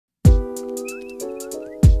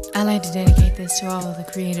I like to dedicate this to all of the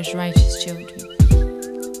Creator's righteous children.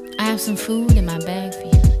 I have some food in my bag for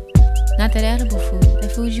you. Not that edible food,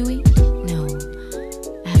 that food you eat. No,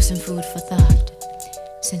 I have some food for thought.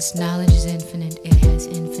 Since knowledge is infinite, it has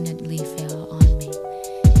infinitely fell on me.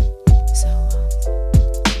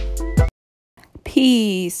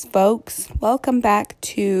 Peace, folks. Welcome back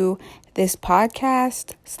to this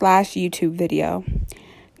podcast/YouTube video.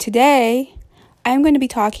 Today, I'm going to be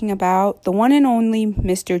talking about the one and only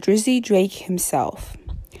Mr. Drizzy Drake himself.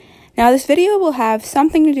 Now, this video will have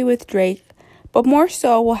something to do with Drake, but more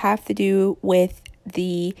so will have to do with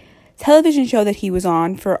the television show that he was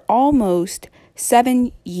on for almost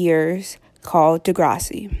 7 years called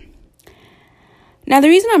Degrassi. Now, the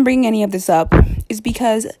reason I'm bringing any of this up is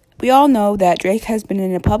because we all know that Drake has been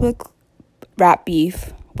in a public rap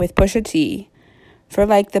beef with Pusha T for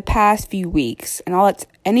like the past few weeks, and all that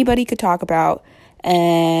anybody could talk about,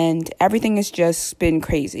 and everything has just been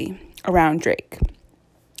crazy around Drake.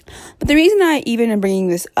 But the reason I even am bringing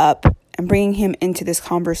this up and bringing him into this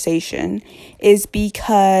conversation is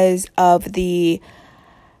because of the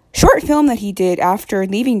short film that he did after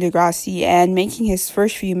leaving Degrassi and making his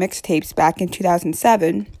first few mixtapes back in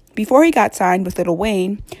 2007. Before he got signed with Lil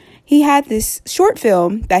Wayne, he had this short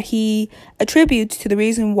film that he attributes to the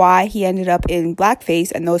reason why he ended up in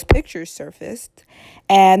Blackface and those pictures surfaced.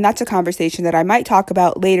 And that's a conversation that I might talk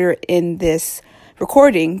about later in this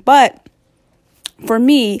recording. But for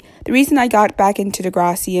me, the reason I got back into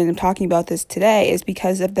Degrassi and I'm talking about this today is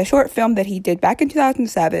because of the short film that he did back in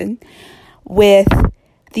 2007 with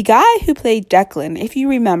the guy who played Declan. If you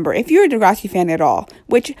remember, if you're a Degrassi fan at all,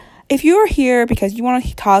 which if you're here because you want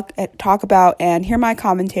to talk about and hear my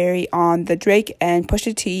commentary on the Drake and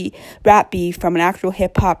Pusha T rap beef from an actual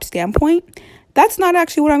hip-hop standpoint, that's not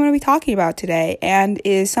actually what I'm going to be talking about today, and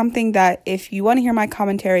is something that if you want to hear my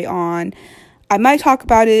commentary on, I might talk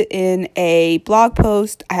about it in a blog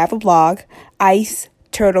post. I have a blog,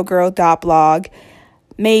 iceturtlegirl.blog,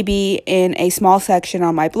 maybe in a small section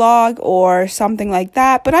on my blog or something like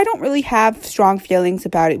that, but I don't really have strong feelings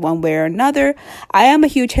about it one way or another. I am a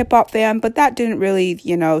huge hip-hop fan, but that didn't really,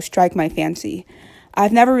 strike my fancy.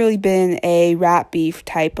 I've never really been a rap beef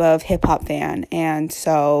type of hip-hop fan, and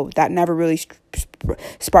so that never really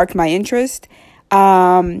sparked my interest.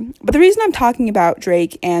 But the reason I'm talking about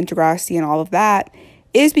Drake and Degrassi and all of that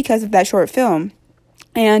is because of that short film.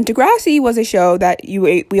 And Degrassi was a show that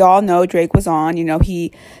we all know Drake was on.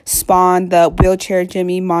 He spawned the Wheelchair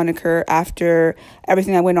Jimmy moniker after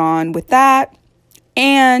everything that went on with that.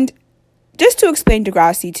 And just to explain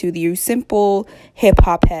Degrassi to the simple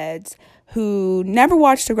hip-hop heads who never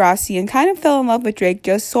watched Degrassi and kind of fell in love with Drake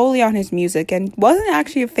just solely on his music and wasn't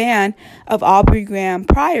actually a fan of Aubrey Graham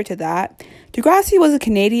prior to that, Degrassi was a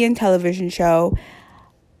Canadian television show,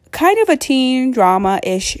 kind of a teen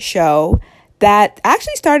drama-ish show that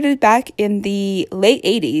actually started back in the late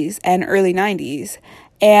 80s and early 90s.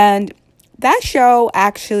 And that show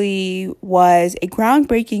actually was a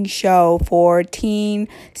groundbreaking show for teen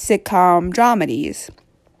sitcom dramedies.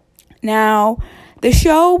 Now, the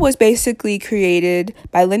show was basically created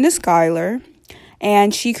by Linda Schuyler,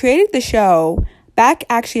 and she created the show back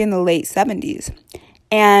actually in the late 70s.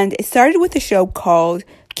 And it started with a show called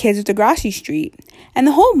Kids of Degrassi Street. And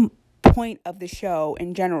the whole point of the show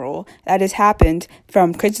in general that has happened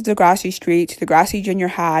from Kids of Degrassi Street to Degrassi Junior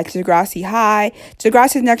High to Degrassi High to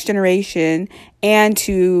Degrassi's Next Generation and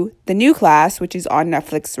to the new class, which is on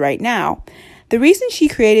Netflix right now. The reason she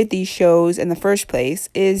created these shows in the first place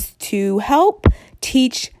is to help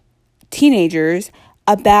teach teenagers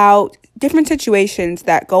about different situations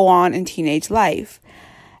that go on in teenage life.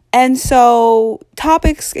 And so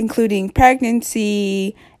topics including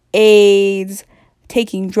pregnancy, AIDS,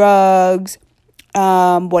 taking drugs,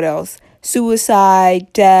 what else?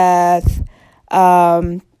 Suicide, death,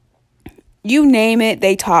 you name it,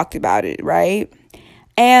 they talked about it, right?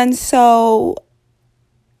 And so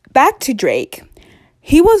back to Drake.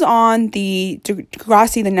 He was on the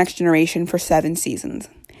Degrassi The Next Generation for 7 seasons.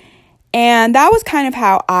 And that was kind of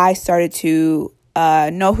how I started to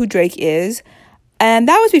know who Drake is. And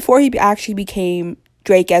that was before he actually became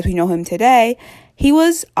Drake as we know him today. He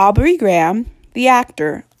was Aubrey Graham, the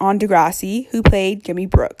actor on Degrassi, who played Jimmy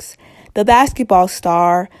Brooks, the basketball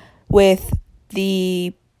star with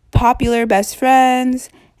the popular best friends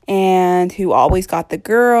and who always got the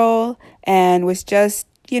girl and was just,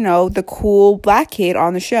 the cool black kid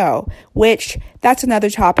on the show, which that's another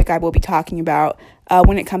topic I will be talking about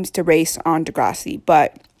when it comes to race on Degrassi.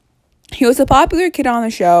 But he was a popular kid on the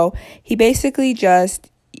show. He basically just,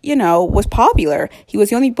 was popular. He was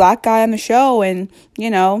the only black guy on the show and,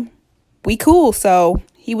 we cool. So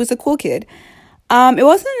he was a cool kid. It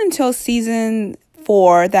wasn't until season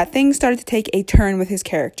 4 that things started to take a turn with his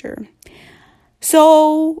character.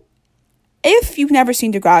 So, if you've never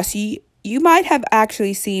seen Degrassi, you might have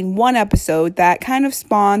actually seen one episode that kind of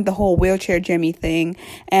spawned the whole wheelchair Jimmy thing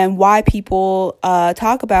and why people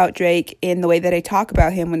talk about Drake in the way that they talk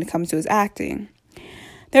about him when it comes to his acting.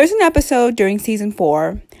 There's an episode during season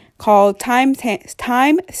 4 called Time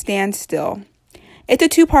Stands Still. It's a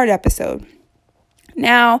 2-part episode.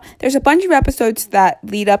 Now, there's a bunch of episodes that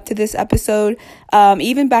lead up to this episode,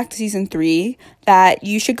 even back to season 3, that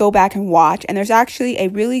you should go back and watch. And there's actually a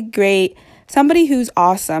really great, somebody who's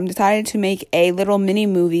awesome decided to make a little mini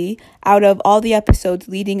movie out of all the episodes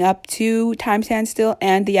leading up to Time Stands Still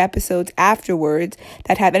and the episodes afterwards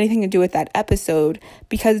that have anything to do with that episode,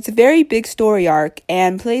 because it's a very big story arc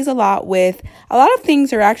and plays a lot with a lot of things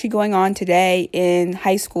that are actually going on today in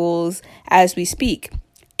high schools as we speak.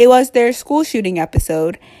 It was their school shooting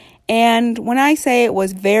episode, and when I say it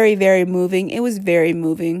was very, very moving, it was very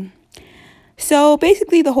moving. So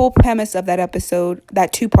basically the whole premise of that episode,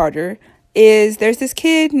 that 2-parter, is there's this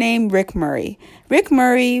kid named Rick Murray. Rick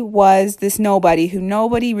Murray was this nobody who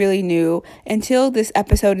nobody really knew until this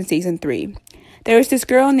episode in season 3. There was this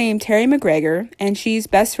girl named Terry McGregor, and she's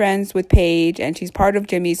best friends with Paige, and she's part of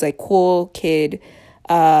Jimmy's like cool kid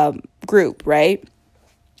group, right?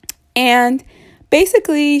 And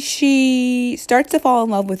basically, she starts to fall in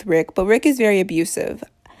love with Rick, but Rick is very abusive.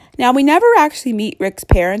 Now, we never actually meet Rick's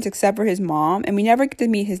parents except for his mom, and we never get to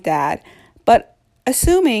meet his dad. But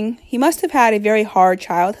assuming he must have had a very hard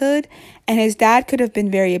childhood, and his dad could have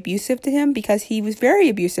been very abusive to him because he was very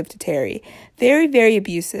abusive to Terry. Very, very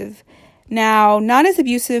abusive. Now, not as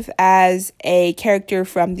abusive as a character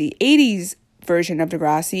from the 80s version of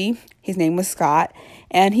Degrassi. His name was Scott,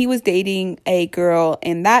 and he was dating a girl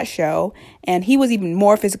in that show, and he was even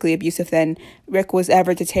more physically abusive than Rick was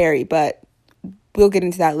ever to Terry, but we'll get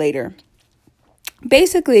into that later.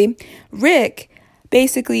 Basically, Rick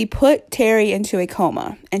put Terry into a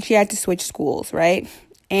coma, and she had to switch schools, right?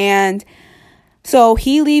 And so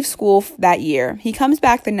he leaves school that year. He comes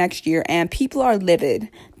back the next year, and people are livid.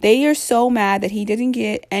 They are so mad that he didn't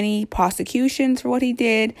get any prosecutions for what he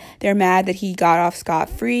did. They're mad that he got off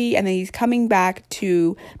scot-free, and then he's coming back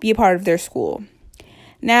to be a part of their school.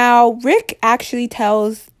 Now, Rick actually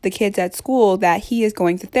tells the kids at school that he is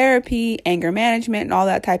going to therapy, anger management, and all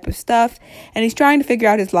that type of stuff, and he's trying to figure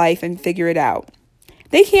out his life and figure it out.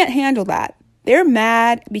 They can't handle that. They're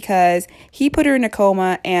mad because he put her in a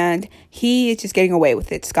coma, and he is just getting away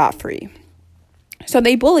with it scot-free. So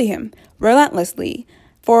they bully him relentlessly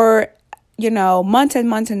for, months and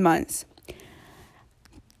months and months.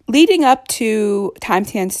 Leading up to Time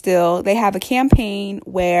Stands Still, they have a campaign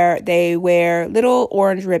where they wear little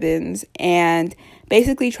orange ribbons and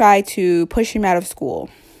basically try to push him out of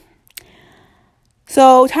school.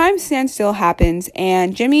 So Time Stands Still happens,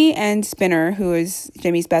 and Jimmy and Spinner, who is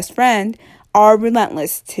Jimmy's best friend, are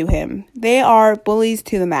relentless to him. They are bullies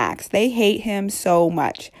to the max. They hate him so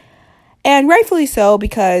much. And rightfully so,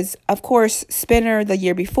 because, of course, Spinner, the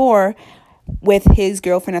year before, with his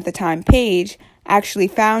girlfriend at the time, Paige, actually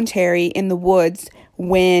found Terry in the woods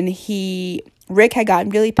when Rick had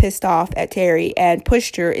gotten really pissed off at Terry and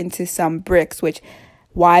pushed her into some bricks, which,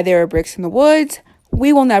 why there are bricks in the woods,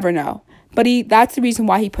 we will never know. But that's the reason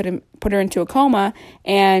why he put her into a coma,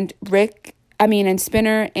 and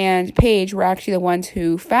Spinner and Paige were actually the ones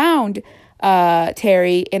who found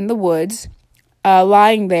Terry in the woods,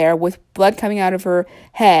 lying there with blood coming out of her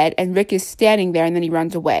head, and Rick is standing there, and then he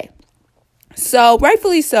runs away. So,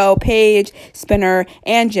 rightfully so, Paige, Spinner,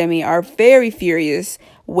 and Jimmy are very furious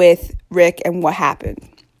with Rick and what happened.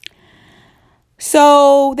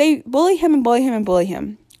 So, they bully him and bully him and bully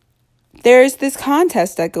him. There's this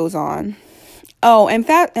contest that goes on. Oh,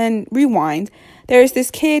 and rewind. There's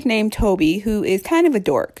this kid named Toby who is kind of a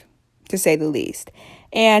dork, to say the least.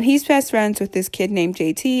 And he's best friends with this kid named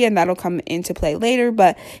JT, and that'll come into play later.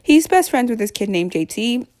 But he's best friends with this kid named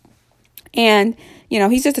JT, and,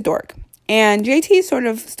 he's just a dork. And JT sort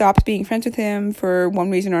of stops being friends with him for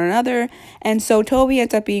one reason or another. And so Toby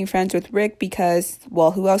ends up being friends with Rick because,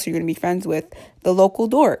 well, who else are you going to be friends with? The local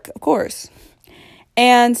dork, of course.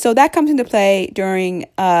 And so that comes into play during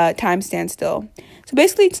Time Stands Still. So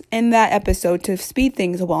basically in that episode, to speed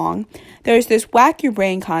things along, there's this Whack Your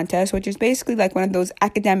Brain contest, which is basically like one of those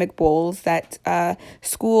academic bowls that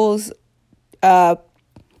schools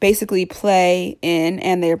basically play in,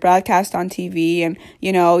 and they're broadcast on TV, and,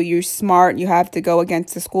 you're smart, you have to go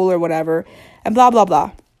against the school or whatever, and blah, blah,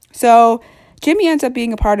 blah. So Jimmy ends up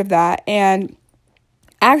being a part of that, and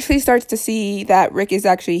actually starts to see that Rick is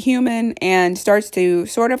actually human and starts to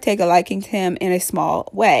sort of take a liking to him in a small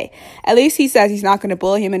way. At least he says he's not going to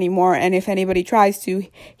bully him anymore, and if anybody tries to,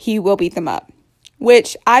 he will beat them up,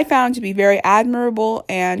 which I found to be very admirable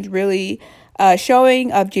and really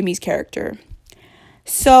showing of Jimmy's character.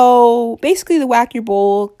 So basically the Whack Your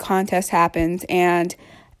Bowl contest happens, and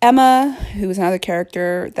Emma, who is another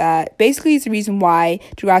character that basically is the reason why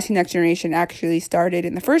Degrassi Next Generation actually started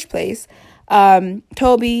in the first place,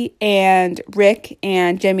 Toby and Rick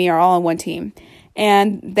and Jimmy are all on one team,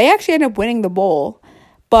 and they actually end up winning the bowl.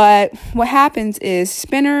 But what happens is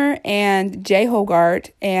Spinner and Jay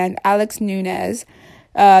Hogarth and Alex Nunez,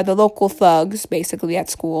 the local thugs basically at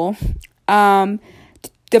school,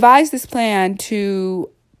 devise this plan to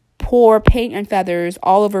pour paint and feathers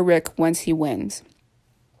all over Rick once he wins.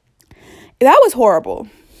 That was horrible,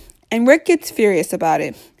 and Rick gets furious about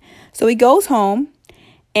it. So he goes home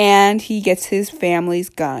and he gets his family's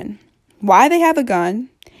gun. Why they have a gun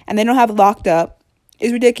and they don't have it locked up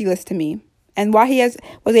is ridiculous to me. And why he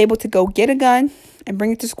was able to go get a gun and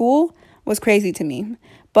bring it to school was crazy to me.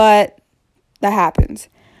 But that happens.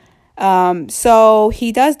 So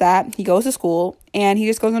he does that. He goes to school and he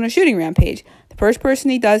just goes on a shooting rampage. The first person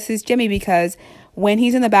he does is Jimmy, because when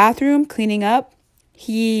he's in the bathroom cleaning up,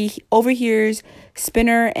 he overhears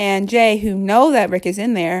Spinner and Jay, who know that Rick is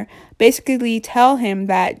in there, basically tell him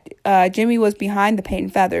that Jimmy was behind the paint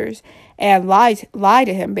and feathers and lie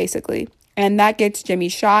to him, basically. And that gets Jimmy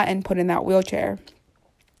shot and put in that wheelchair.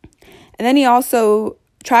 And then he also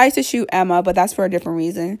tries to shoot Emma, but that's for a different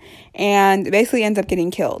reason, and basically ends up getting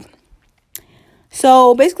killed.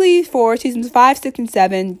 So basically for seasons 5, 6, and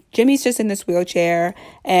 7, Jimmy's just in this wheelchair,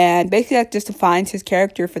 and basically that just defines his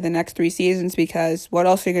character for the next 3 seasons, because what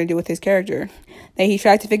else are you going to do with his character? Then he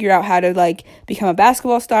tried to figure out how to become a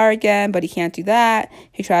basketball star again, but he can't do that.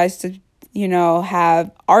 He tries to,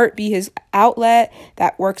 have art be his outlet.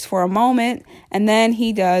 That works for a moment, and then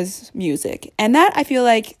he does music. And that, I feel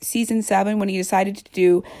like, season 7, when he decided to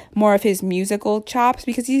do more of his musical chops,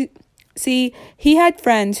 because he had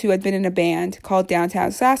friends who had been in a band called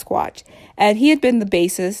Downtown Sasquatch, and he had been the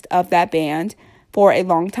bassist of that band for a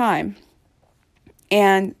long time.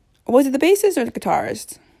 And was it the bassist or the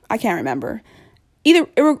guitarist? I can't remember.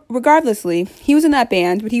 Regardlessly, he was in that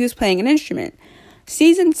band, but he was playing an instrument.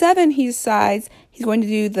 Season 7, he decides he's going to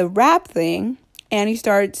do the rap thing, and he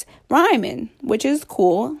starts rhyming, which is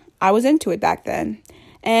cool. I was into it back then.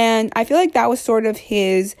 And I feel like that was sort of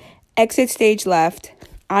his exit stage left.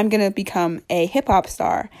 I'm going to become a hip-hop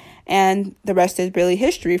star. And the rest is really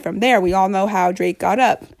history from there. We all know how Drake got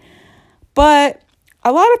up. But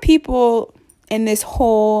a lot of people in this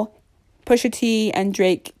whole Pusha T and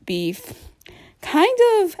Drake beef kind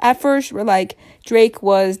of at first were like Drake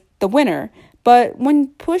was the winner. But when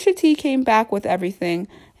Pusha T came back with everything,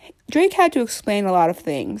 Drake had to explain a lot of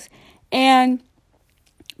things. And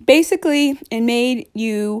basically, it made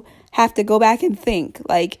you have to go back and think,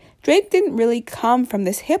 Drake didn't really come from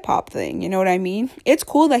this hip-hop thing, you know what I mean? It's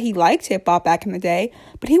cool that he liked hip-hop back in the day,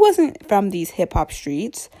 but he wasn't from these hip-hop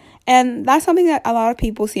streets. And that's something that a lot of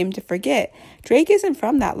people seem to forget. Drake isn't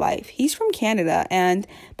from that life. He's from Canada, and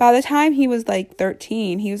by the time he was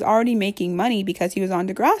 13, he was already making money because he was on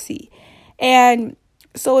Degrassi. And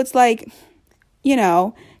so it's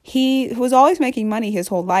he was always making money his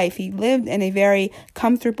whole life. He lived in a very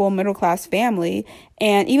comfortable middle-class family.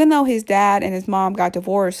 And even though his dad and his mom got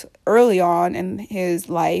divorced early on in his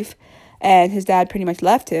life, and his dad pretty much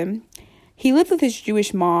left him, he lived with his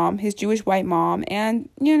Jewish mom, his Jewish white mom, and,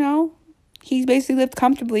 he basically lived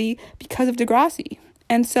comfortably because of Degrassi.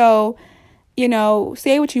 And so,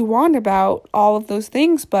 say what you want about all of those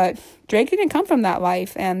things, but Drake didn't come from that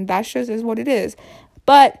life, and that just is what it is.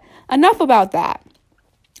 But enough about that.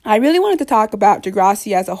 I really wanted to talk about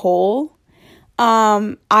Degrassi as a whole.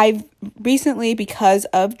 I've recently, because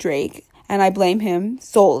of Drake, and I blame him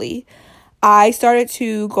solely, I started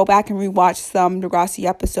to go back and rewatch some Degrassi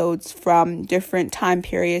episodes from different time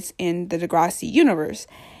periods in the Degrassi universe.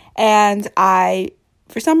 And I,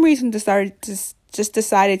 for some reason, decided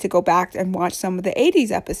to go back and watch some of the 80s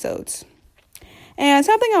episodes. And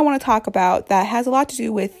something I want to talk about that has a lot to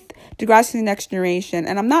do with Degrassi Next Generation,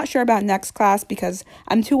 and I'm not sure about Next Class because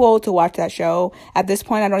I'm too old to watch that show. At this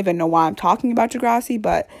point, I don't even know why I'm talking about Degrassi,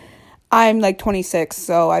 but I'm 26,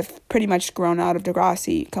 so I've pretty much grown out of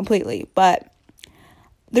Degrassi completely. But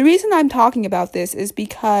the reason I'm talking about this is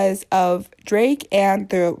because of Drake and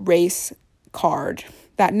the race card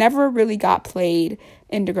that never really got played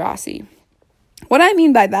in Degrassi. What I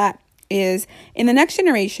mean by that is, in the Next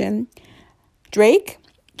Generation, Drake,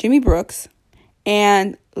 Jimmy Brooks,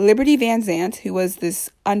 and Liberty Van Zant, who was this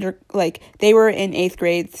they were in 8th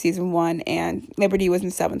grade, season 1, and Liberty was in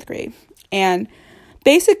 7th grade. And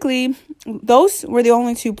basically, those were the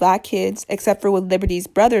only 2 black kids, except for when Liberty's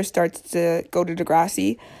brother starts to go to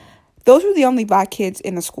Degrassi. Those were the only black kids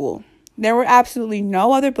in the school. There were absolutely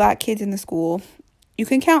no other black kids in the school. You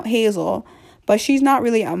can count Hazel, but she's not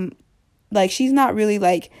really,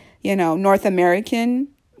 North American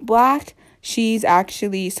black. She's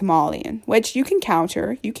actually Somalian, which you can count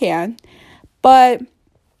her. You can. But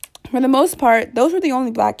for the most part, those were the only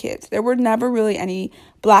black kids. There were never really any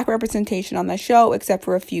black representation on the show except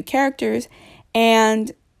for a few characters.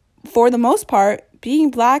 And for the most part, being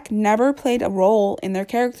black never played a role in their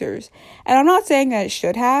characters. And I'm not saying that it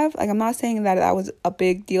should have. I'm not saying that was a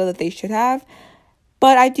big deal that they should have.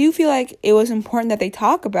 But I do feel like it was important that they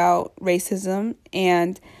talk about racism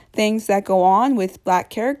and things that go on with black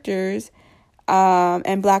characters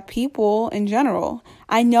and black people in general.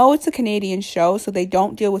 I know it's a Canadian show, so they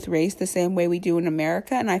don't deal with race the same way we do in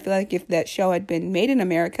America. And I feel like if that show had been made in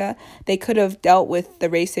America, they could have dealt with the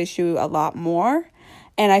race issue a lot more.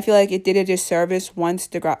 And I feel like it did a disservice once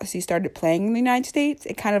Degrassi started playing in the United States.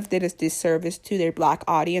 It kind of did a disservice to their black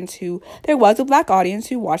audience there was a black audience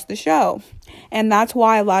who watched the show. And that's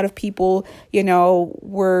why a lot of people,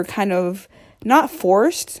 were kind of not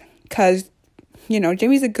forced because,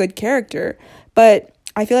 Jimmy's a good character. But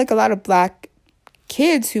I feel like a lot of black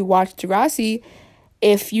kids who watched Degrassi,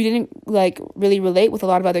 if you didn't really relate with a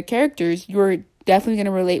lot of other characters, you were definitely going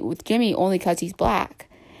to relate with Jimmy only because he's black.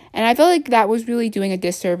 And I felt like that was really doing a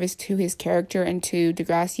disservice to his character and to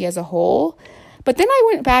Degrassi as a whole. But then I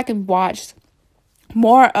went back and watched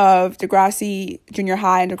more of Degrassi Junior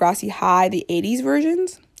High and Degrassi High, the 80s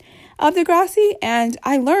versions of Degrassi. And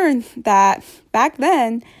I learned that back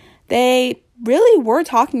then, they really were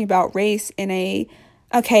talking about race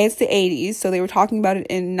it's the 80s, so they were talking about it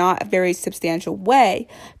in not a very substantial way.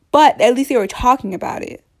 But at least they were talking about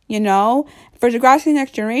it. For Degrassi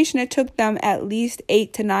Next Generation, it took them at least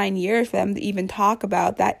 8 to 9 years for them to even talk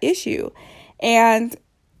about that issue. And,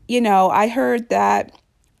 I heard that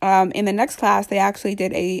in the next class, they actually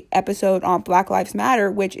did a episode on Black Lives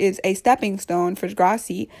Matter, which is a stepping stone for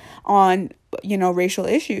Degrassi on, racial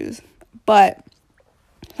issues. But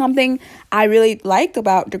something I really liked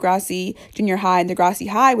about Degrassi Junior High and Degrassi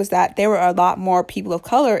High was that there were a lot more people of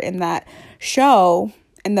color in that show,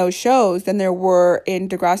 in those shows, than there were in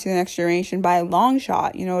Degrassi The Next Generation by a long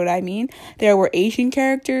shot. You know what I mean? There were Asian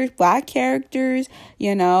characters, black characters,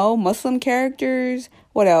 Muslim characters.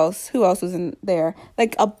 What else? Who else was in there?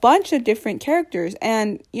 A bunch of different characters.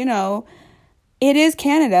 And, it is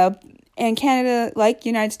Canada. And Canada, like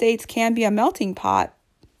United States, can be a melting pot.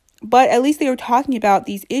 But at least they were talking about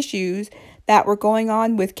these issues that were going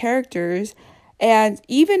on with characters. And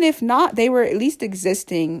even if not, they were at least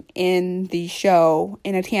existing in the show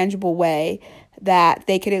in a tangible way that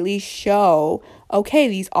they could at least show, okay,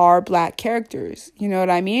 these are black characters. You know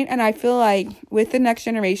what I mean? And I feel like with The Next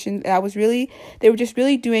Generation, they were just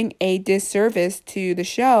really doing a disservice to the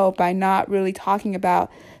show by not really talking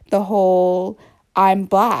about the whole I'm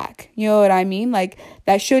black. You know what I mean?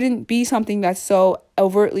 That shouldn't be something that's so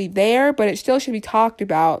overtly there, but it still should be talked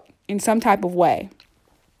about in some type of way.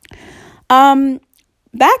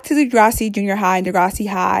 Back to Degrassi Junior High and Degrassi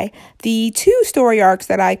High, the 2 story arcs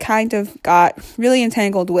that I kind of got really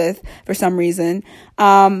entangled with for some reason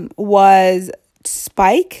was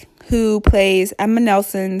Spike, who plays Emma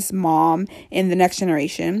Nelson's mom in The Next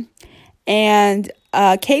Generation, and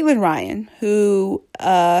Caitlin Ryan, who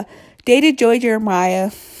dated Joey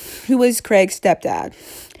Jeremiah, who was Craig's stepdad.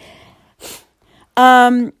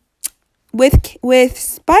 With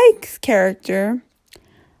Spike's character,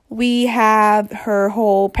 we have her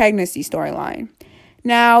whole pregnancy storyline.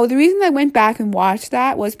 Now, the reason I went back and watched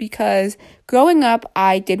that was because growing up,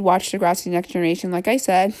 I did watch Degrassi Next Generation, like I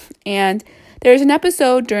said, and there's an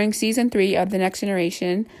episode during season 3 of The Next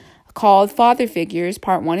Generation called Father Figures,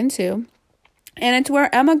 part 1 and 2, and it's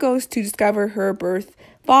where Emma goes to discover her birth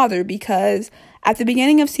father, because at the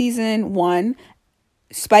beginning of season 1,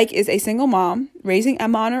 Spike is a single mom raising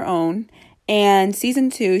Emma on her own, and season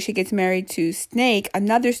 2, she gets married to Snake,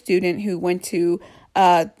 another student who went to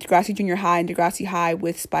Degrassi Junior High and Degrassi High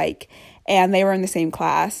with Spike, and they were in the same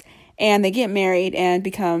class, and they get married, and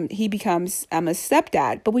he becomes Emma's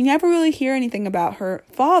stepdad. But we never really hear anything about her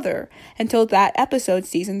father until that episode,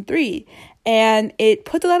 season 3. And it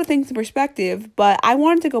puts a lot of things in perspective, but I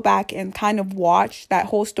wanted to go back and kind of watch that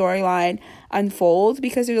whole storyline unfold,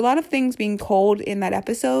 because there's a lot of things being told in that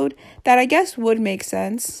episode that I guess would make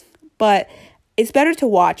sense, but it's better to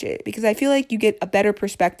watch it because I feel like you get a better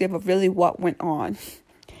perspective of really what went on.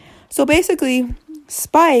 So basically,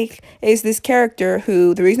 Spike is this character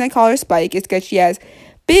who, the reason I call her Spike is because she has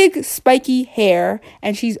big spiky hair,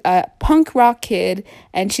 and she's a punk rock kid,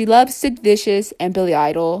 and she loves Sid Vicious and Billy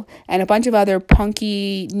Idol and a bunch of other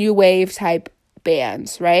punky new wave type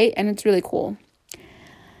bands, right? And it's really cool.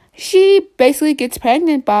 She basically gets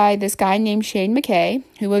pregnant by this guy named Shane McKay,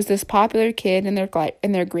 who was this popular kid in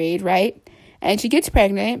their grade, right? And she gets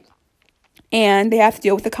pregnant, and they have to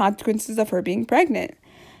deal with the consequences of her being pregnant.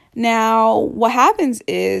 Now, what happens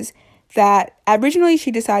is that originally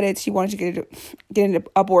she decided she wanted to get an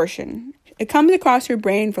abortion. It comes across her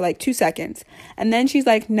brain for like 2 seconds. And then she's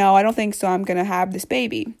like, no, I don't think so. I'm going to have this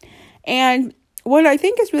baby. And what I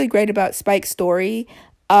think is really great about Spike's story,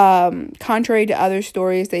 contrary to other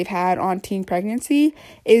stories they've had on teen pregnancy,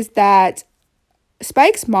 is that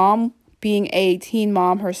Spike's mom, being a teen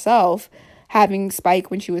mom herself, having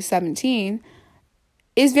Spike when she was 17,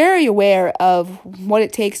 is very aware of what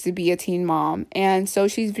it takes to be a teen mom. And so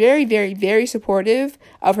she's very, very, very supportive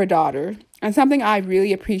of her daughter. And something I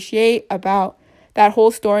really appreciate about that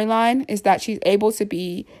whole storyline is that she's able to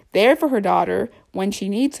be there for her daughter when she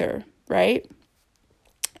needs her, right?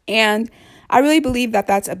 And I really believe that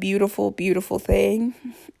that's a beautiful, beautiful thing.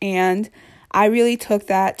 And I really took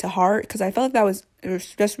that to heart because I felt like it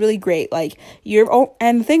was just really great. Like,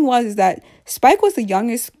 and the thing is that Spike was the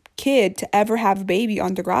youngest kid to ever have a baby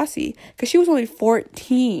on Degrassi because she was only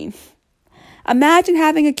 14. Imagine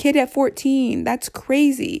having a kid at 14. That's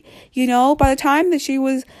crazy. You know, by the time that she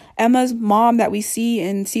was Emma's mom that we see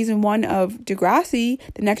in season 1 of Degrassi,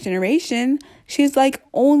 The Next Generation, she's like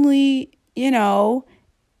only,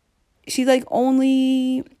 she's like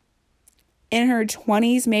only in her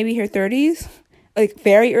 20s, maybe her 30s, like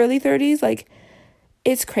very early 30s. Like,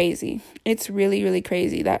 it's crazy. It's really, really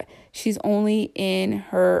crazy that she's only in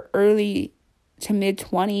her early to mid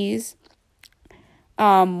 20s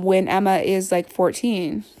when Emma is like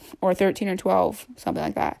 14 or 13 or 12, something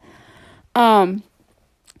like that.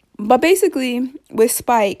 But basically with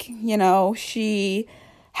Spike, she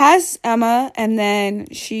has Emma, and then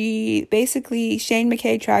Shane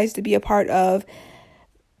McKay tries to be a part of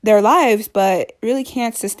their lives, but really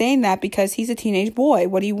can't sustain that because he's a teenage boy.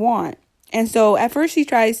 What do you want? And so at first she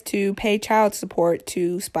tries to pay child support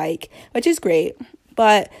to Spike, which is great,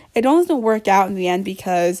 but it doesn't work out in the end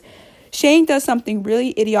because Shane does something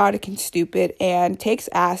really idiotic and stupid and takes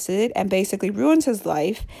acid and basically ruins his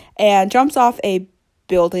life and jumps off a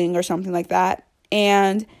building or something like that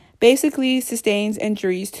and basically sustains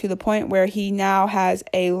injuries to the point where he now has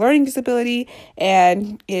a learning disability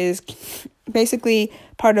and is basically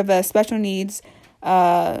part of a special needs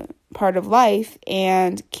part of life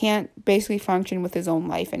and can't basically function with his own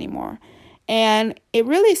life anymore. And it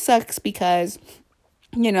really sucks because,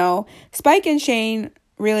 Spike and Shane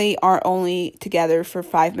really are only together for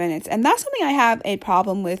 5 minutes. And that's something I have a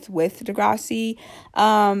problem with Degrassi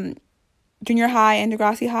Junior High and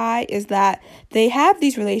Degrassi High, is that they have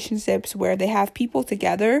these relationships where they have people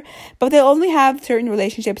together, but they'll only have certain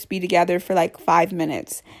relationships be together for like 5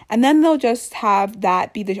 minutes. And then they'll just have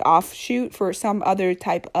that be the offshoot for some other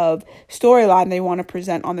type of storyline they want to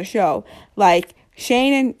present on the show. Like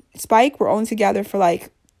Shane and Spike were only together for like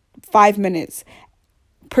 5 minutes,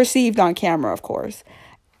 perceived on camera, of course.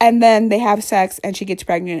 And then they have sex and she gets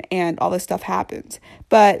pregnant and all this stuff happens.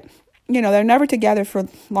 But they're never together for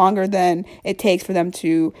longer than it takes for them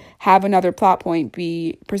to have another plot point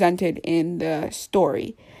be presented in the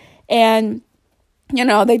story. And,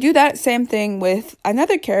 they do that same thing with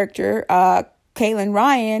another character, Caitlin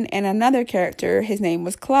Ryan, and another character, his name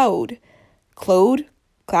was Cloud? I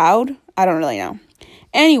don't really know.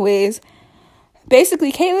 Anyways,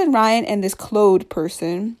 basically, Caitlin Ryan and this Cloud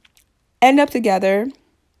person end up together.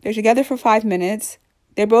 They're together for 5 minutes.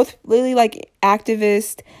 They're both really like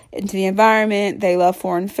activists into the environment. They love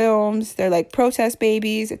foreign films. They're like protest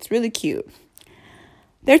babies. It's really cute.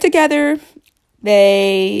 They're together.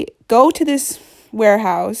 They go to this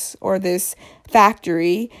warehouse or this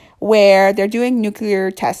factory where they're doing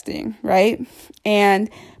nuclear testing, right? And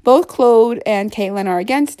both Claude and Caitlin are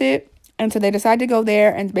against it. And so they decide to go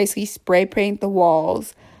there and basically spray paint the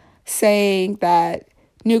walls saying that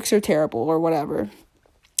nukes are terrible or whatever.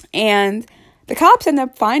 And the cops end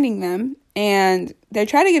up finding them and they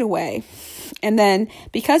try to get away. And then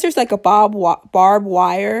because there's like a barbed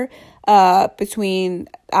wire between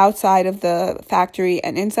outside of the factory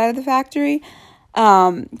and inside of the factory,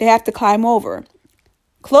 they have to climb over.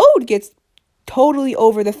 Claude gets totally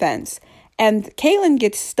over the fence and Caitlin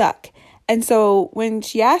gets stuck. And so when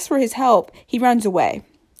she asks for his help, he runs away.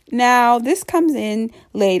 Now, this comes in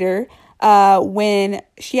later when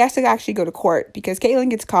she has to actually go to court because Caitlin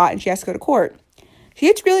gets caught and she has to go to court. She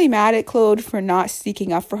gets really mad at Claude for not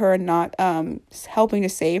speaking up for her and not helping to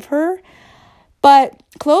save her. But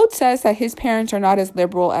Claude says that his parents are not as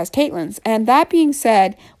liberal as Caitlin's. And that being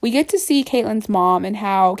said, we get to see Caitlin's mom and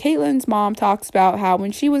how Caitlin's mom talks about how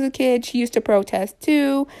when she was a kid, she used to protest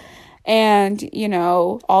too. And, you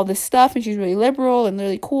know, all this stuff. And she's really liberal and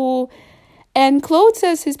really cool. And Claude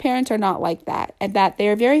says his parents are not like that. And that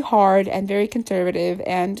they're very hard and very conservative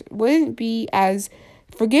and wouldn't be as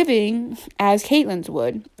forgiving as Caitlin's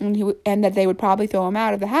would. And that they would probably throw him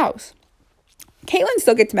out of the house. Caitlin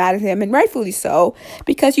still gets mad at him, and rightfully so,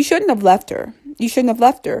 because you shouldn't have left her. You shouldn't have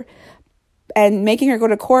left her. And making her go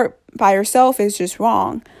to court by herself is just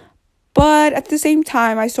wrong. But at the same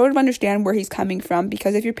time, I sort of understand where he's coming from,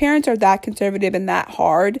 because if your parents are that conservative and that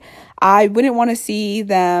hard, I wouldn't want to see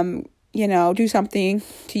them, you know, do something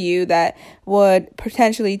to you that would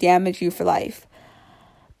potentially damage you for life.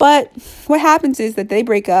 But what happens is that they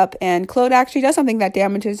break up, and Claude actually does something that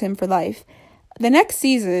damages him for life. The next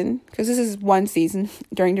season, because this is one season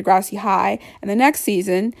during Degrassi High, and the next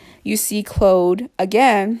season, you see Claude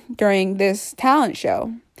again during this talent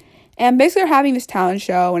show. And basically they're having this talent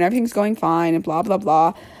show, and everything's going fine, and blah, blah,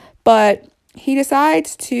 blah. But he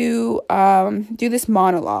decides to do this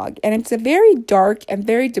monologue. And it's a very dark and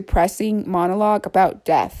very depressing monologue about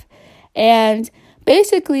death. And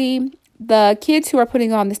basically, the kids who are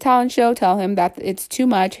putting on this talent show tell him that it's too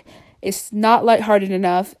much. It's not lighthearted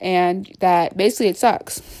enough, and that basically it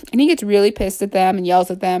sucks. And he gets really pissed at them and yells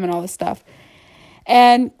at them and all this stuff.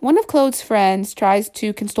 And one of Claude's friends tries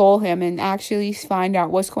to console him and actually find out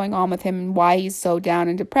what's going on with him and why he's so down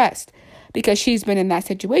and depressed, because she's been in that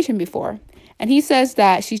situation before. And he says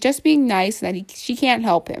that she's just being nice and that she can't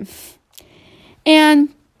help him. And,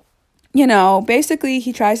 you know, basically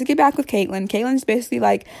he tries to get back with Caitlin. Caitlin's basically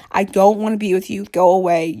like, I don't want to be with you. Go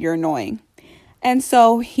away. You're annoying. And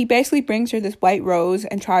so he basically brings her this white rose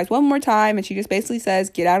and tries one more time. And she just basically says,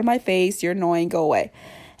 get out of my face. You're annoying. Go away.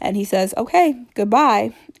 And he says, okay,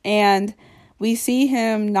 goodbye. And we see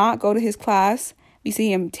him not go to his class. We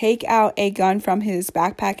see him take out a gun from his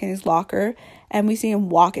backpack in his locker. And we see him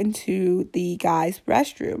walk into the guy's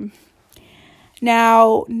restroom.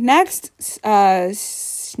 Now, next,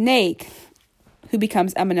 Snake, who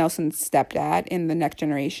becomes Emma Nelson's stepdad in the next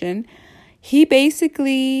generation, he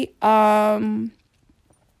basically,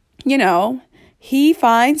 he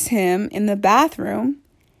finds him in the bathroom,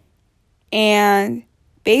 and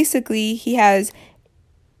basically he has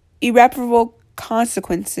irreparable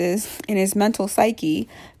consequences in his mental psyche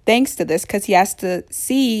thanks to this, because he has to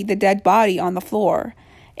see the dead body on the floor.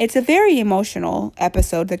 It's a very emotional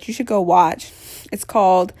episode that you should go watch. It's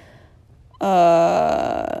called,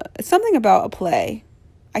 it's something about a play.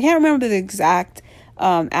 I can't remember the exact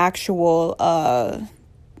actual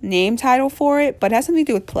name title for it, but it has something to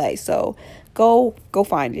do with play, so go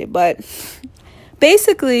find it. But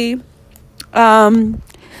basically Snake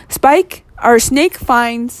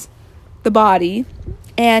finds the body,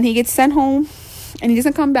 and he gets sent home, and he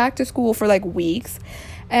doesn't come back to school for like weeks.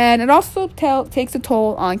 And it also takes a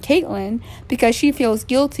toll on Caitlin, because she feels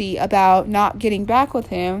guilty about not getting back with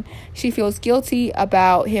him. She feels guilty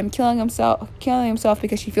about him killing himself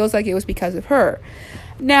because she feels like it was because of her.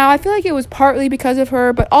 Now, I feel like it was partly because of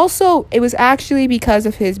her, but also it was actually because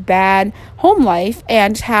of his bad home life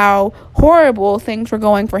and how horrible things were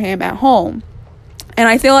going for him at home. And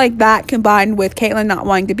I feel like that, combined with Caitlin not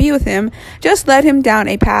wanting to be with him, just led him down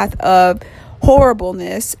a path of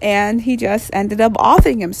horribleness, and he just ended up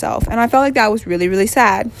offing himself. And I felt like that was really, really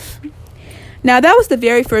sad. Now, that was the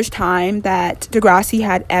very first time that Degrassi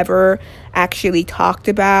had ever actually talked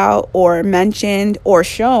about or mentioned or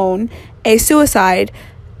shown a suicide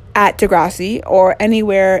at Degrassi or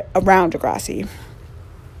anywhere around Degrassi.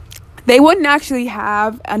 They wouldn't actually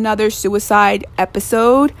have another suicide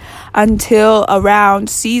episode until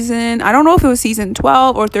around I don't know if it was season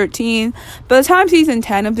 12 or 13. By the time season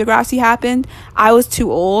 10 of Degrassi happened, I was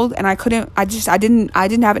too old, and I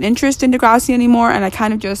didn't have an interest in Degrassi anymore, and I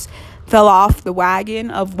kind of just fell off the wagon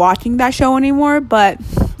of watching that show anymore. But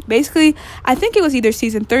basically, I think it was either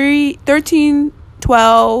season 13,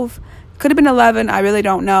 12, could have been 11, I really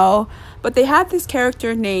don't know. But they had this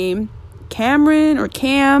character named Cameron or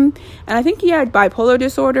Cam, and I think he had bipolar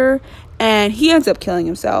disorder, and he ends up killing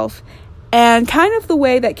himself. And kind of the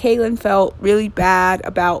way that Caitlin felt really bad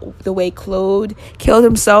about the way Claude killed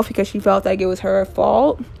himself because she felt like it was her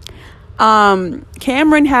fault.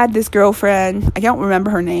 Cameron had this girlfriend, I don't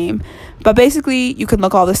remember her name, but basically you can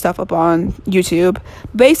look all this stuff up on YouTube.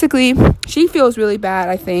 Basically, she feels really bad,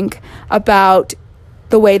 I think, about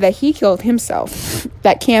the way that he killed himself,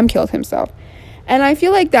 that Cam killed himself. And I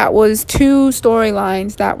feel like that was two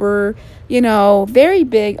storylines that were, very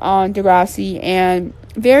big on Degrassi and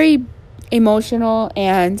very emotional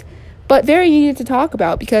but very needed to talk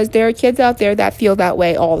about, because there are kids out there that feel that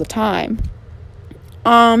way all the time.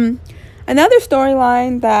 Another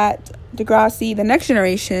storyline that Degrassi, The Next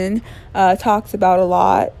Generation, talks about a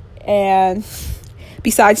lot, and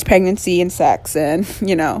besides pregnancy and sex and,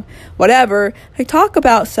 whatever, they talk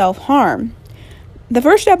about self-harm. The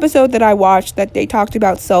first episode that I watched that they talked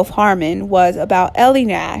about self-harm in was about Ellie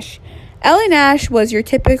Nash. Ellie Nash was your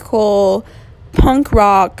typical punk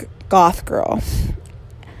rock goth girl.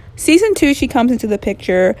 Season 2, she comes into the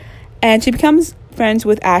picture, and she becomes friends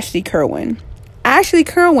with Ashley Kerwin. Ashley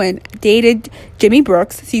Kerwin dated Jimmy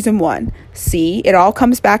Brooks, season 1. See, it all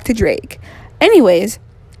comes back to Drake. Anyways,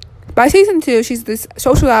 by season 2, she's this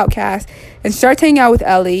social outcast and starts hanging out with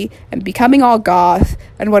Ellie and becoming all goth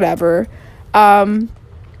and whatever.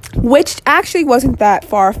 Which actually wasn't that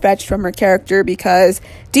far-fetched from her character, because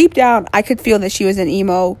deep down, I could feel that she was an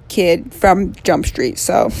emo kid from Jump Street.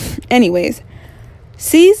 So, anyways,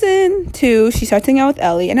 season 2, she starts hanging out with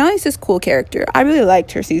Ellie, and Ellie's this cool character. I really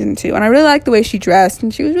liked her season 2, and I really liked the way she dressed,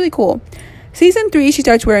 and she was really cool. Season 3, she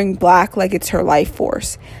starts wearing black like it's her life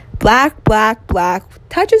force. Black, black, black,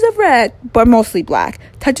 touches of red, but mostly black.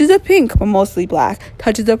 Touches of pink, but mostly black.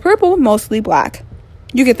 Touches of purple, mostly black.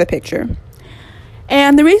 You get the picture.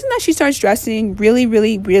 And the reason that she starts dressing really,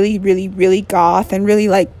 really, really, really, really goth and really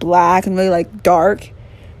like black and really like dark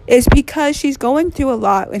is because she's going through a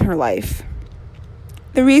lot in her life.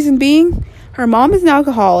 The reason being, her mom is an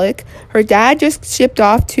alcoholic. Her dad just shipped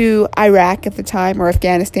off to Iraq at the time, or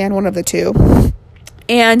Afghanistan, one of the two.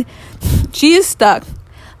 And she is stuck,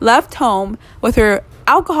 left home with her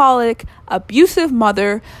alcoholic, abusive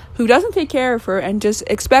mother who doesn't take care of her and just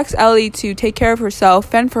expects Ellie to take care of herself,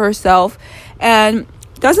 fend for herself, and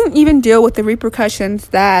doesn't even deal with the repercussions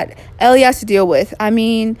that Ellie has to deal with. I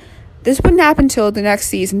mean, this wouldn't happen till the next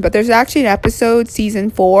season, but there's actually an episode,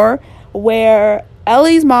 season 4, where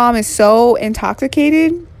Ellie's mom is so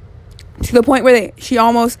intoxicated to the point where she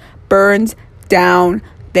almost burns down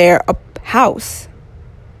their house.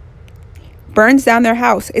 Burns down their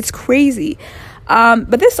house. It's crazy.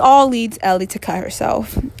 But this all leads Ellie to cut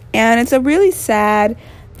herself. And it's a really sad,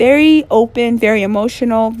 very open, very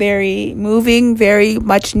emotional, very moving, very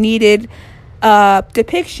much needed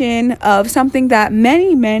depiction of something that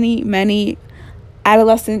many, many, many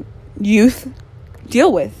adolescent youth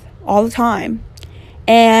deal with all the time.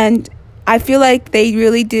 And I feel like they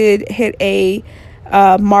really did hit a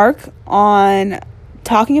mark on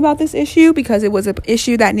talking about this issue, because it was an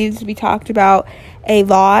issue that needed to be talked about a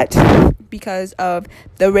lot because of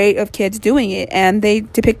the rate of kids doing it, and they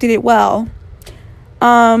depicted it well.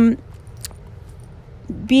 Being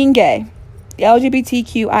gay, the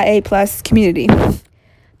LGBTQIA plus community,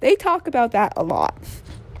 they talk about that a lot.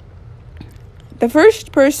 The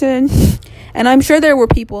first person, and I'm sure there were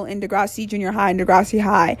people in Degrassi Junior High and Degrassi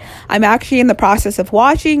High. I'm actually in the process of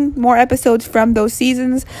watching more episodes from those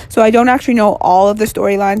seasons, so I don't actually know all of the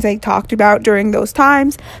storylines they talked about during those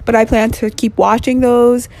times, but I plan to keep watching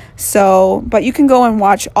those. But you can go and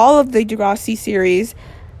watch all of the Degrassi series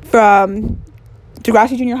from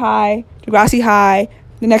Degrassi Junior High, Degrassi High,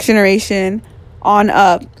 The Next Generation, on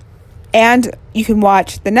up. And you can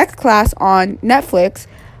watch The Next Class on Netflix.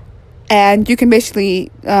 And you can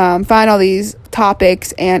basically find all these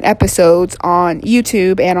topics and episodes on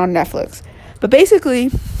YouTube and on Netflix. But basically,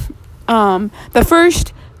 the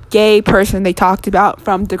first gay person they talked about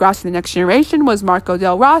from Degrassi The Next Generation was Marco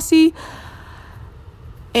Del Rossi.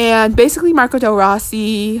 And basically, Marco Del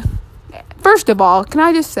Rossi, first of all, can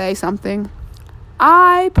I just say something?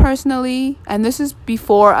 I personally, and this is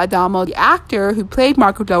before Adamo, the actor who played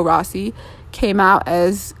Marco Del Rossi, came out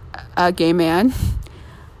as a gay man.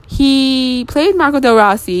 He played Marco Del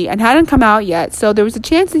Rossi and hadn't come out yet, so there was a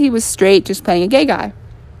chance that he was straight, just playing a gay guy.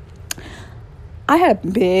 I had a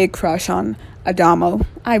big crush on Adamo.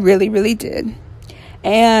 I really, really did.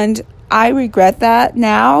 And I regret that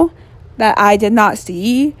now, that I did not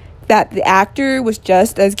see that the actor was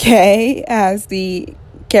just as gay as the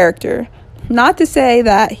character. Not to say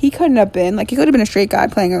that he couldn't have been, he could have been a straight guy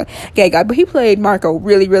playing a gay guy, but he played Marco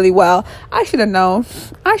really, really well. I should have known.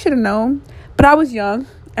 But I was young.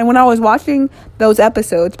 And when I was watching those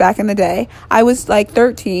episodes back in the day, I was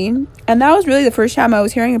 13. And that was really the first time I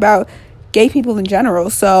was hearing about gay people in general.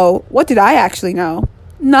 So what did I actually know?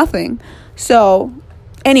 Nothing. So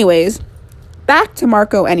anyways, back to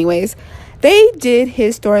Marco anyways. They did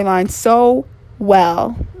his storyline so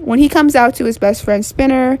well. When he comes out to his best friend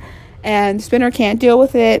Spinner, and Spinner can't deal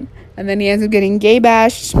with it, and then he ends up getting gay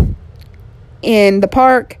bashed in the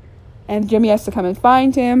park. and Jimmy has to come and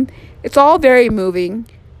find him. It's all very moving.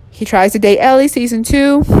 He tries to date Ellie, season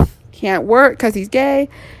 2. Can't work because he's gay,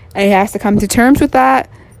 and he has to come to terms with that.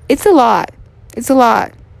 It's a lot.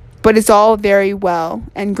 But it's all very well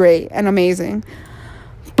and great and amazing.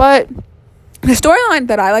 But the storyline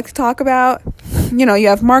that I like to talk about, you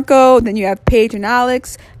have Marco, then you have Paige and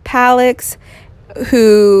Palix,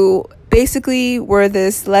 who basically were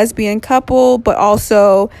this lesbian couple, but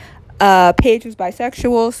also Paige was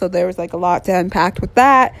bisexual, so there was a lot to unpack with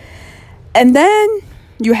that. And then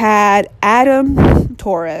you had Adam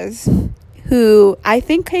Torres, who I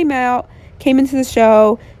think came into the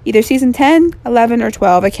show either season 10, 11, or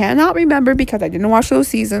 12. I cannot remember because I didn't watch those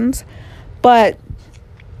seasons. But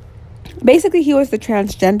basically, he was the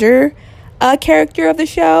transgender character of the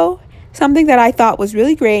show. Something that I thought was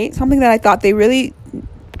really great. Something that I thought they really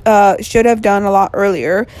should have done a lot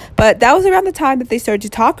earlier. But that was around the time that they started to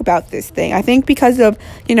talk about this thing. I think because of,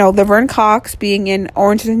 Laverne Cox being in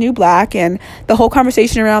Orange is the New Black and the whole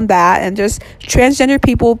conversation around that, and just transgender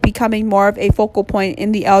people becoming more of a focal point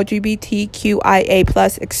in the LGBTQIA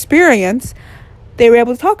plus experience, they were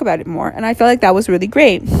able to talk about it more. And I felt like that was really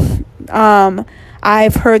great.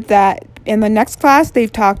 I've heard that in the next class,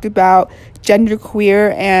 they've talked about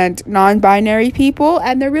genderqueer and non-binary people,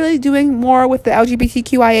 and they're really doing more with the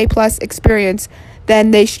LGBTQIA plus experience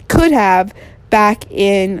than they could have back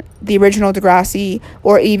in the original Degrassi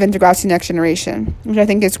or even Degrassi Next Generation, which I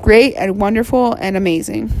think is great and wonderful and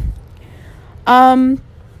amazing. Degrassi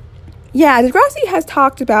has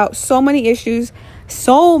talked about so many issues,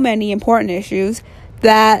 so many important issues,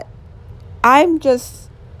 that I'm just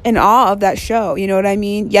in awe of that show. You know what I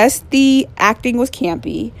mean? Yes, the acting was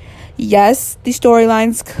campy. Yes, the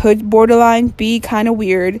storylines could borderline be kind of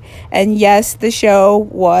weird. And yes, the show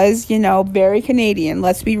was, very Canadian.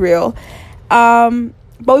 Let's be real. But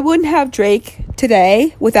we wouldn't have Drake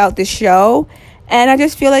today without this show. And I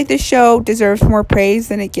just feel like this show deserves more praise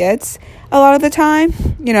than it gets a lot of the time.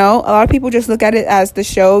 A lot of people just look at it as the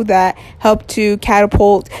show that helped to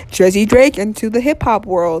catapult Drizzy Drake into the hip-hop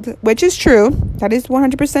world, which is true. That is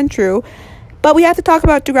 100% true. But we have to talk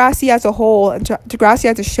about Degrassi as a whole and Degrassi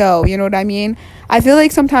as a show, you know what I mean? I feel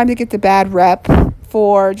like sometimes it gets a bad rep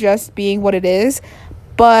for just being what it is.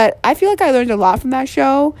 But I feel like I learned a lot from that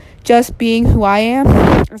show, just being who I am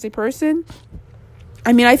as a person.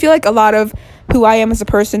 I mean, I feel like a lot of who I am as a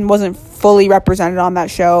person wasn't fully represented on that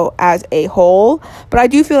show as a whole, but I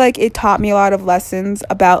do feel like it taught me a lot of lessons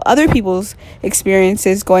about other people's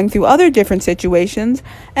experiences going through other different situations,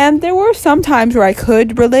 and there were some times where I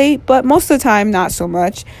could relate, but most of the time not so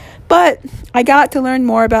much. But I got to learn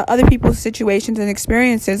more about other people's situations and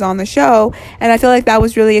experiences on the show, and I feel like that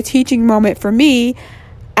was really a teaching moment for me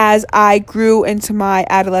as I grew into my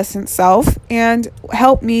adolescent self, and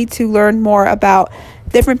helped me to learn more about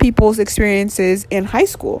different people's experiences in high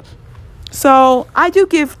school. So I do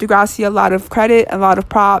give Degrassi a lot of credit, a lot of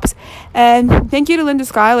props, and thank you to Linda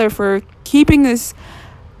Schuyler for keeping this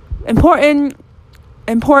important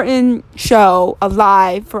show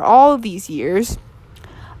alive for all of these years.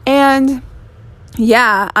 And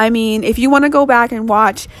I mean, if you want to go back and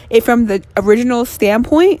watch it from the original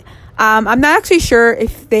standpoint, I'm not actually sure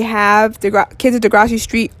if they have Kids of Degrassi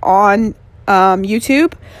Street on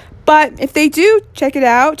YouTube. But if they do, check it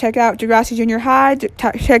out. Check out Degrassi Junior High.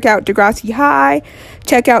 Check out Degrassi High.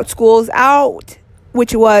 Check out Schools Out,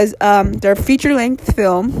 which was their feature-length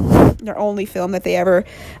film, their only film that they ever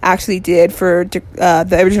actually did for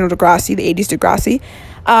the original Degrassi, the 80s Degrassi.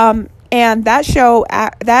 And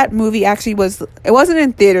that movie actually it wasn't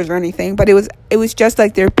in theaters or anything, but it was just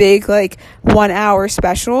like their big 1 hour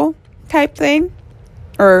special type thing,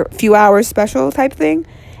 or a few hours special type thing.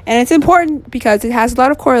 And it's important because it has a lot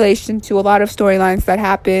of correlation to a lot of storylines that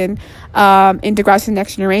happen in Degrassi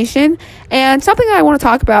Next Generation. And something I want to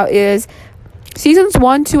talk about is seasons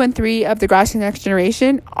 1, 2, and 3 of Degrassi Next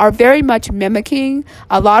Generation are very much mimicking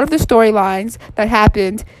a lot of the storylines that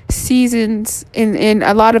happened in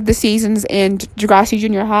a lot of the seasons in Degrassi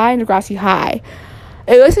Junior High and Degrassi High.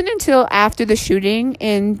 It wasn't until after the shooting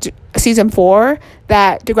in season 4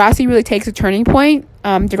 that Degrassi really takes a turning point.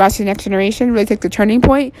 Degrassi Next Generation really takes a turning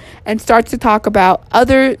point and starts to talk about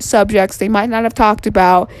other subjects they might not have talked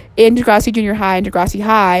about in Degrassi Junior High and Degrassi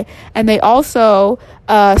High. And they also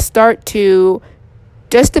start to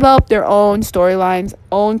just develop their own storylines,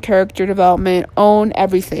 own character development, own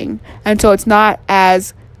everything. And so it's not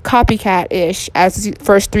as copycat-ish as the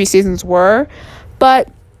first 3 seasons were.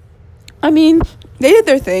 But, I mean, they did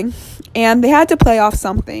their thing. And they had to play off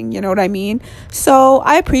something, you know what I mean? So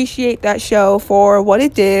I appreciate that show for what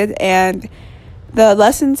it did. And the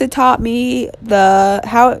lessons it taught me,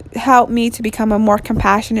 how it helped me to become a more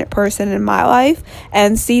compassionate person in my life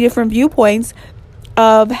and see different viewpoints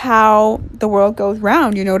of how the world goes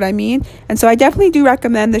round, you know what I mean? And so I definitely do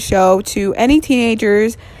recommend the show to any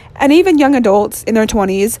teenagers and even young adults in their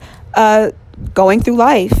 20s going through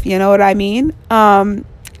life, you know what I mean?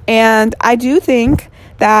 And I do think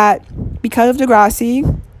that because of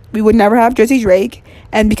Degrassi, we would never have Drizzy Drake,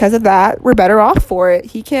 and because of that, we're better off for it.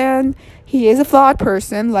 He is a flawed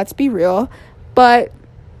person, let's be real, but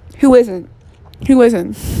who isn't? You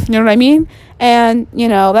know what I mean? And, you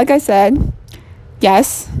know, like I said,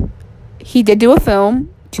 yes, he did do a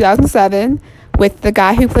film, 2007, with the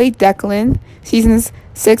guy who played Declan, seasons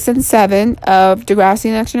 6 and 7 of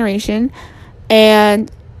Degrassi Next Generation,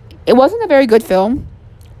 and it wasn't a very good film.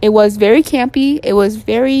 It was very campy. It was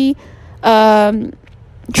very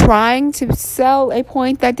trying to sell a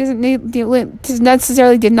point that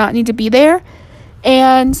necessarily did not need to be there.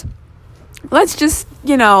 And let's just,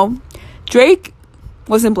 you know, Drake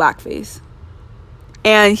was in blackface,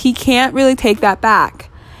 and he can't really take that back.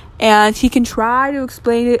 And he can try to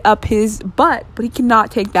explain it up his butt, but he cannot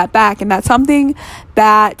take that back. And that's something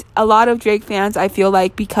that a lot of Drake fans, I feel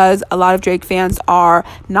like, because a lot of Drake fans are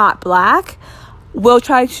not black, will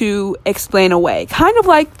try to explain away. Kind of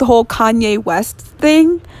like the whole Kanye West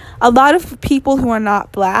thing. A lot of people who are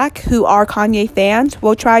not black, who are Kanye fans,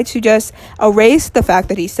 will try to just erase the fact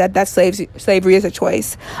that he said that slavery is a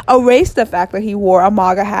choice. Erase the fact that he wore a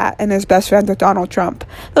MAGA hat and is best friends with Donald Trump.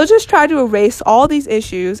 They'll just try to erase all these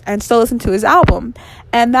issues and still listen to his album.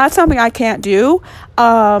 And that's something I can't do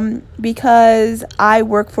because I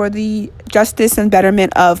work for the justice and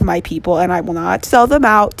betterment of my people, and I will not sell them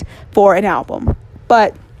out for an album.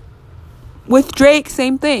 But with Drake,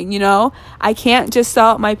 same thing, you know. I can't just sell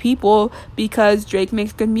out my people because Drake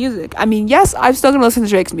makes good music. I mean, yes, I'm still going to listen to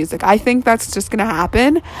Drake's music. I think that's just going to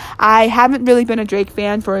happen. I haven't really been a Drake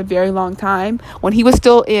fan for a very long time. When he was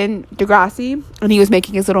still in Degrassi and he was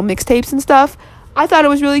making his little mixtapes and stuff, I thought it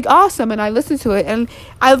was really awesome, and I listened to it. And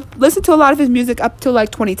I listened to a lot of his music up till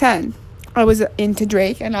like 2010. I was into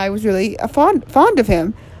Drake, and I was really fond of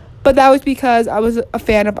him. But that was because I was a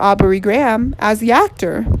fan of Aubrey Graham as the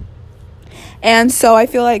actor. And so I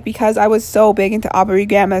feel like because I was so big into Aubrey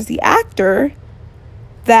Graham as the actor,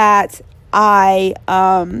 that I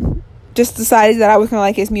just decided that I was going to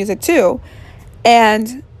like his music too.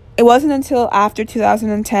 And it wasn't until after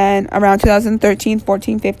 2010, around 2013,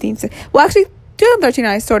 14, 15, well, actually 2013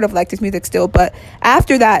 I sort of liked his music still, but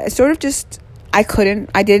after that it sort of just I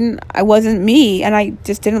wasn't me, and I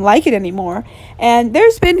just didn't like it anymore. And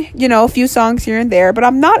there's been, you know, a few songs here and there, but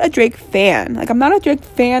I'm not a Drake fan. Like, I'm not a Drake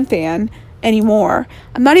fan anymore.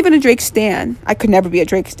 I'm not even a Drake stan. I could never be a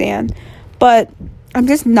Drake stan, but I'm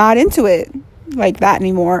just not into it like that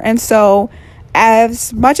anymore. And so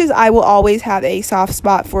as much as I will always have a soft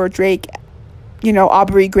spot for Drake, you know,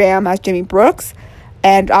 Aubrey Graham as Jimmy Brooks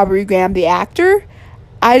and Aubrey Graham the actor,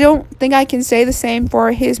 I don't think I can say the same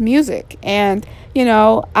for his music. And, you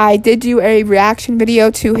know, I did do a reaction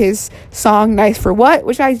video to his song Nice for What,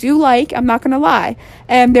 which I do like, I'm not going to lie.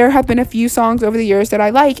 And there have been a few songs over the years that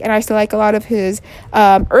I like, and I still like a lot of his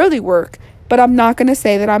early work. But I'm not going to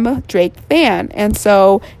say that I'm a Drake fan. And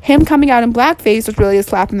so him coming out in blackface was really a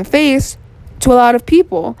slap in the face to a lot of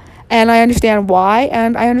people. And I understand why,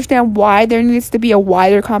 and I understand why there needs to be a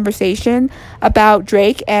wider conversation about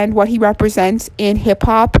Drake and what he represents in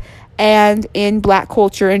hip-hop and in black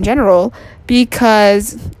culture in general,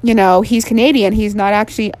 because, you know, he's Canadian. He's not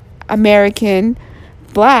actually American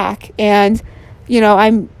black. And, you know,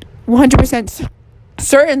 I'm 100%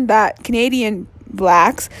 certain that Canadian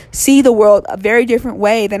blacks see the world a very different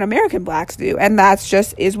way than American blacks do, and that's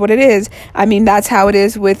just is what it is. I mean, that's how it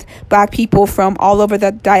is with black people from all over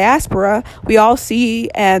the diaspora. We all see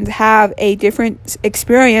and have a different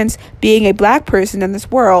experience being a black person in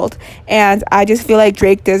this world, and I just feel like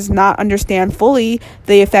Drake does not understand fully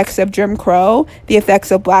the effects of Jim Crow, the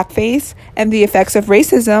effects of blackface, and the effects of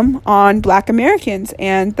racism on black Americans,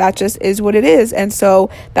 and that just is what it is. And so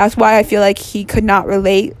that's why I feel like he could not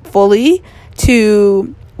relate fully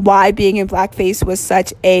to why being in blackface was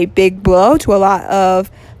such a big blow to a lot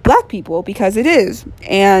of black people, because it is.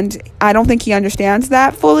 And I don't think he understands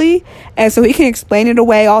that fully, and so he can explain it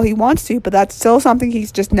away all he wants to, but that's still something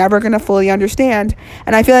he's just never going to fully understand.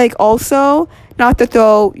 And I feel like also, not to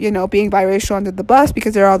throw, you know, being biracial under the bus,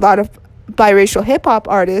 because there are a lot of biracial hip-hop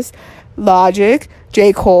artists, Logic,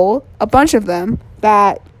 G.O.O.D, a bunch of them,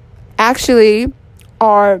 that actually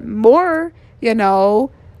are more, you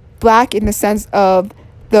know, black in the sense of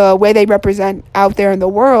the way they represent out there in the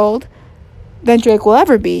world than Drake will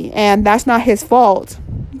ever be. And that's not his fault.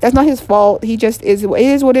 That's not his fault. He just is. It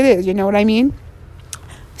is what it is. You know what I mean?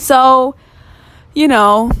 So,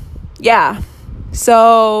 yeah.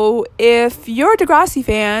 So if you're a Degrassi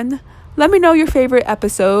fan, let me know your favorite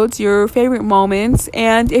episodes, your favorite moments.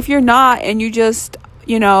 And if you're not, and you just,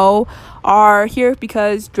 are here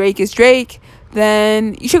because Drake is Drake,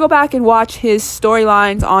 then you should go back and watch his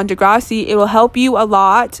storylines on Degrassi. It will help you a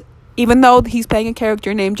lot. Even though he's playing a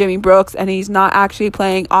character named Jimmy Brooks and he's not actually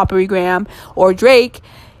playing Aubrey Graham or Drake,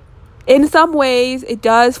 in some ways it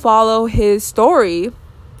does follow his story.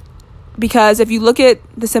 Because if you look at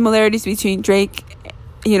the similarities between Drake,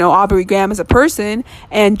 Aubrey Graham as a person,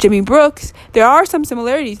 and Jimmy Brooks, there are some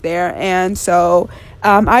similarities there. And so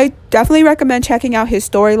I definitely recommend checking out his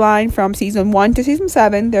storyline from season 1 to season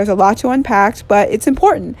 7. There's a lot to unpack, but it's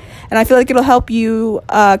important. And I feel like it'll help you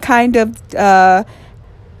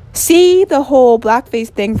see the whole Blackface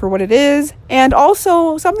thing for what it is. And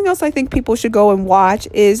also, something else I think people should go and watch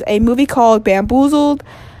is a movie called Bamboozled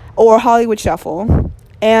or Hollywood Shuffle.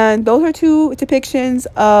 And those are 2 depictions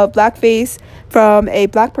of blackface from a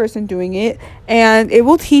black person doing it. And it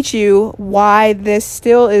will teach you why this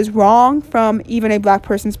still is wrong from even a black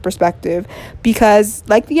person's perspective. Because,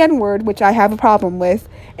 like the N-word, which I have a problem with,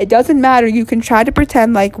 it doesn't matter. You can try to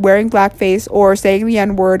pretend like wearing blackface or saying the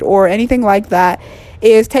N-word or anything like that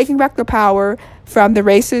is taking back the power from the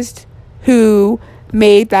racist who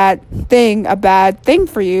made that thing a bad thing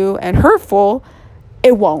for you and hurtful.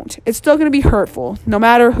 It won't. It's still going to be hurtful. No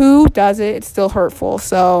matter who does it, it's still hurtful.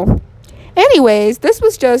 So, anyways, this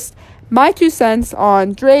was just my 2 cents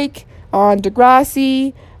on Drake, on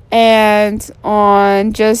Degrassi, and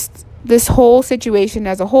on just this whole situation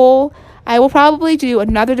as a whole. I will probably do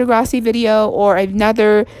another Degrassi video or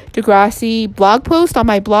another Degrassi blog post on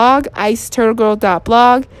my blog,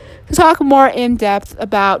 iceturtlegirl.blog, to talk more in depth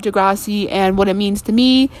about Degrassi and what it means to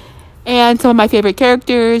me, and some of my favorite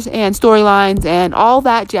characters and storylines and all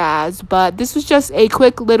that jazz. But this was just a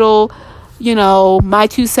quick little, my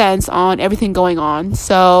 2 cents on everything going on.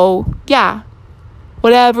 So, yeah.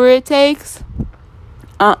 Whatever it takes.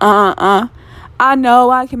 I know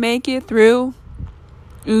I can make it through.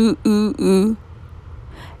 Ooh, ooh, ooh.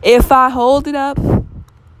 If I hold it up,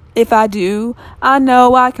 if I do, I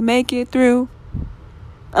know I can make it through.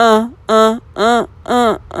 Be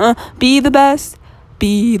the best.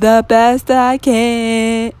 Be the best I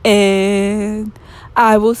can.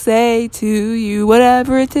 I will say to you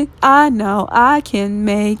whatever it takes. I know I can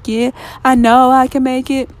make it. I know I can make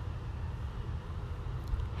it.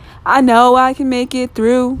 I know I can make it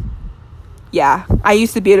through. Yeah, I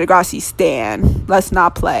used to be a Degrassi stan. Let's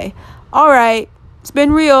not play. All right, it's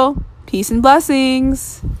been real. Peace and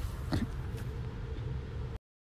blessings.